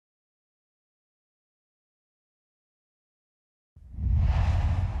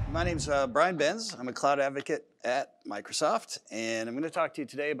My name's Brian Benz. I'm a cloud advocate at Microsoft, and I'm going to talk to you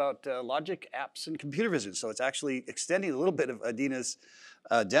today about Logic Apps and computer vision. So it's actually extending a little bit of Adina's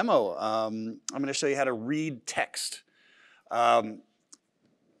demo. I'm going to show you how to read text. The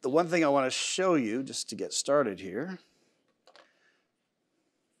one thing I want to show you, just to get started here.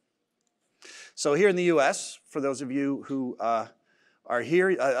 So here in the US, for those of you who are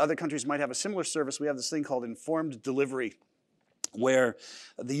here, other countries might have a similar service. We have this thing called informed delivery, where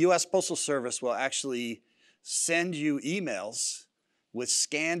the US Postal Service will actually send you emails with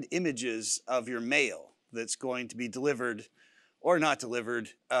scanned images of your mail that's going to be delivered or not delivered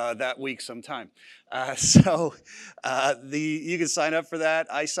that week sometime. You can sign up for that.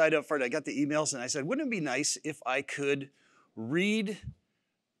 I signed up for it. I got the emails and I said, wouldn't it be nice if I could read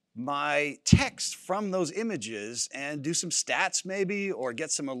my text from those images and do some stats maybe, or get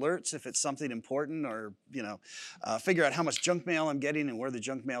some alerts if it's something important, or figure out how much junk mail I'm getting and where the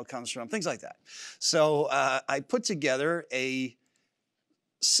junk mail comes from, things like that. So I put together a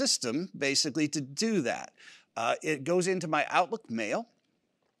system basically to do that. It goes into my Outlook mail,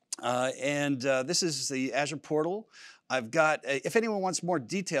 this is the Azure Portal. I've got, if anyone wants more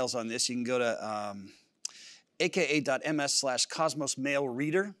details on this, you can go to aka.ms/Cosmos Mail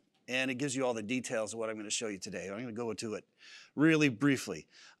Reader, and it gives you all the details of what I'm going to show you today. I'm going to go into it really briefly.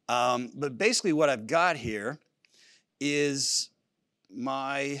 But basically what I've got here is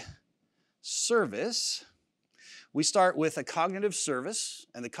my service. We start with a cognitive service,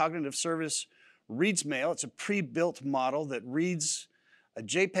 and the cognitive service reads mail. It's a pre-built model that reads a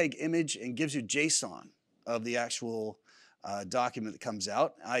JPEG image and gives you JSON of the actual document that comes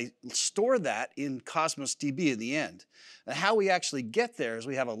out. I store that in Cosmos DB in the end. And how we actually get there is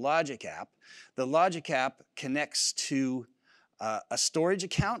we have a Logic app. The Logic app connects to a storage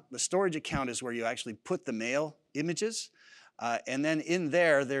account. The storage account is where you actually put the mail images. And then in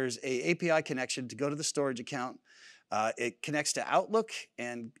there, there's a API connection to go to the storage account. It connects to Outlook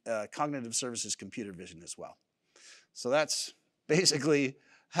and Cognitive Services Computer Vision as well. So that's basically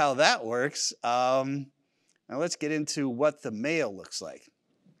how that works. Now let's get into what the mail looks like.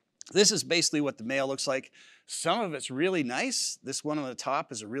 This is basically what the mail looks like. Some of it's really nice. This one on the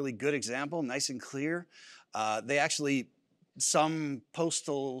top is a really good example, nice and clear. Some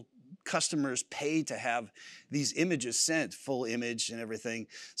postal customers pay to have these images sent, full image and everything.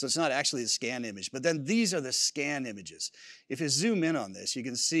 So it's not actually the scan image. But then these are the scan images. If you zoom in on this, you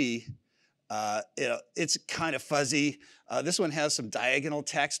can see it's kind of fuzzy. This one has some diagonal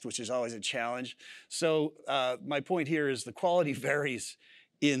text, which is always a challenge. So my point here is the quality varies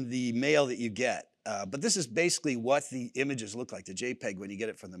in the mail that you get. But this is basically what the images look like, the JPEG, when you get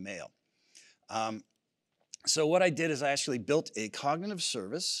it from the mail. So what I did is I actually built a cognitive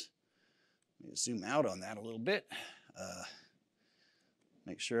service. Let me zoom out on that a little bit.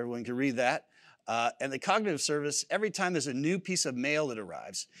 Make sure everyone can read that. And the cognitive service, every time there's a new piece of mail that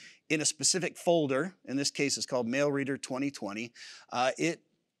arrives in a specific folder, in this case it's called Mail Reader 2020, it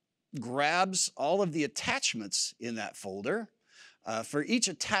grabs all of the attachments in that folder. For each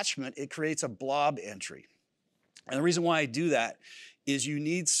attachment, it creates a blob entry. And the reason why I do that is you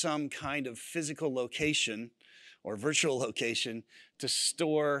need some kind of physical location or virtual location to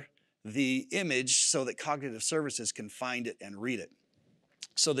store the image so that cognitive services can find it and read it.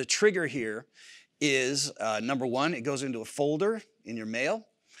 So the trigger here is, number one, it goes into a folder in your mail.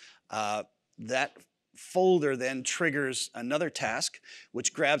 That folder then triggers another task,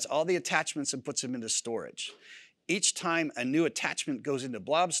 which grabs all the attachments and puts them into storage. Each time a new attachment goes into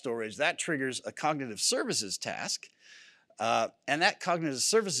blob storage, that triggers a cognitive services task. And that cognitive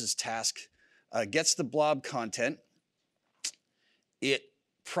services task gets the blob content. It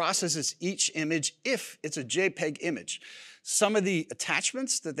processes each image if it's a JPEG image. Some of the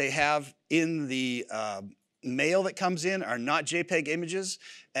attachments that they have in the mail that comes in are not JPEG images,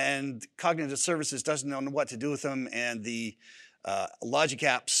 and Cognitive Services doesn't know what to do with them, and the Logic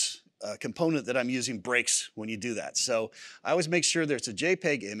Apps component that I'm using breaks when you do that. So I always make sure there's a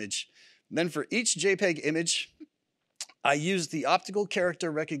JPEG image. Then for each JPEG image, I use the optical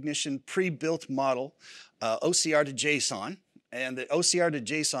character recognition pre-built model, OCR to JSON, and the OCR to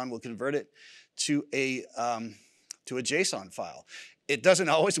JSON will convert it to a JSON file. It doesn't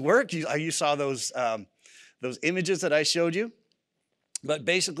always work. You saw those images that I showed you, but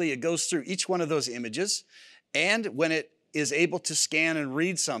basically it goes through each one of those images, and when it is able to scan and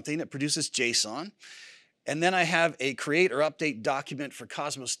read something, it produces JSON. And then I have a create or update document for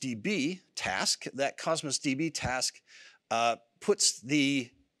Cosmos DB task. That Cosmos DB task puts the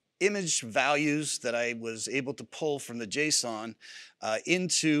image values that I was able to pull from the JSON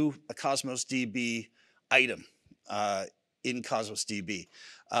into a Cosmos DB item. in Cosmos DB.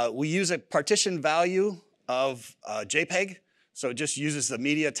 We use a partition value of JPEG, so it just uses the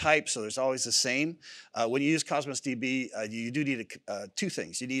media type, so there's always the same. When you use Cosmos DB, you do need two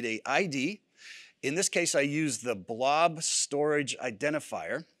things. You need an ID. In this case, I use the blob storage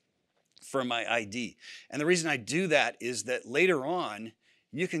identifier for my ID. And the reason I do that is that later on,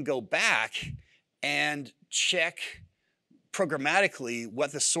 you can go back and check programmatically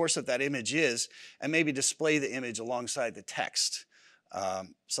what the source of that image is and maybe display the image alongside the text.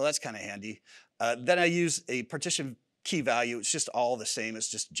 So that's kind of handy. Then I use a partition key value. It's just all the same. It's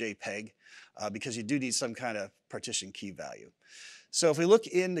just JPEG because you do need some kind of partition key value. So if we look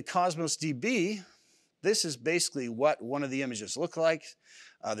into Cosmos DB, this is basically what one of the images look like.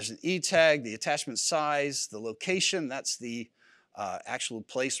 There's an E tag, the attachment size, the location. That's the actual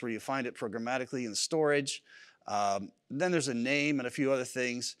place where you find it programmatically in storage. Then there's a name and a few other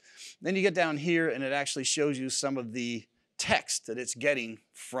things. Then you get down here and it actually shows you some of the text that it's getting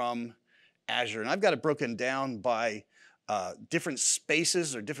from Azure. And I've got it broken down by different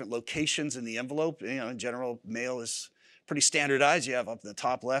spaces or different locations in the envelope. You know, in general, mail is pretty standardized. You have up in the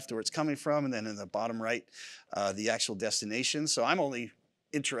top left where it's coming from, and then in the bottom right, the actual destination. So I'm only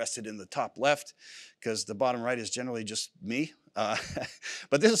interested in the top left because the bottom right is generally just me.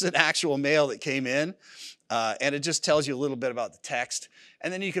 But this is an actual mail that came in, and it just tells you a little bit about the text,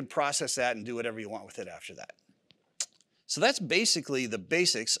 and then you can process that and do whatever you want with it after that. So that's basically the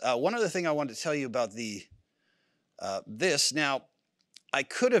basics. One other thing I wanted to tell you about this. Now, I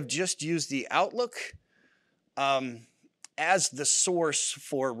could have just used the Outlook as the source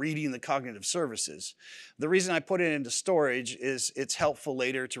for reading the cognitive services. The reason I put it into storage is it's helpful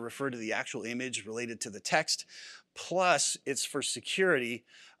later to refer to the actual image related to the text. Plus, it's for security.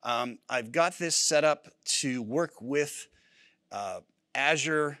 I've got this set up to work with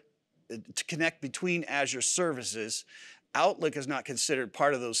Azure, to connect between Azure services. Outlook is not considered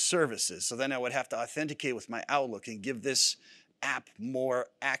part of those services. So then I would have to authenticate with my Outlook and give this app more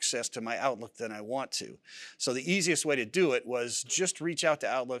access to my Outlook than I want to. So the easiest way to do it was just reach out to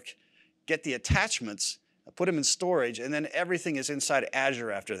Outlook, get the attachments, put them in storage, and then everything is inside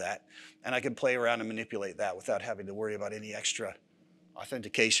Azure after that. And I can play around and manipulate that without having to worry about any extra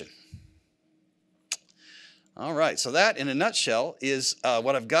authentication. All right, so that in a nutshell is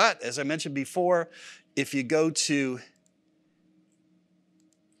what I've got. As I mentioned before, if you go to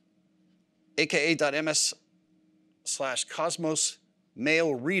aka.ms/Cosmos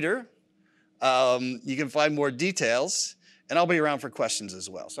Mail Reader, you can find more details, and I'll be around for questions as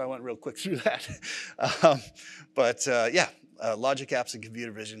well. So I went real quick through that. Yeah, Logic Apps and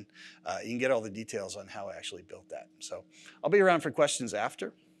Computer Vision, you can get all the details on how I actually built that. So I'll be around for questions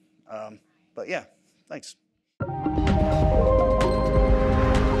after. But yeah, thanks.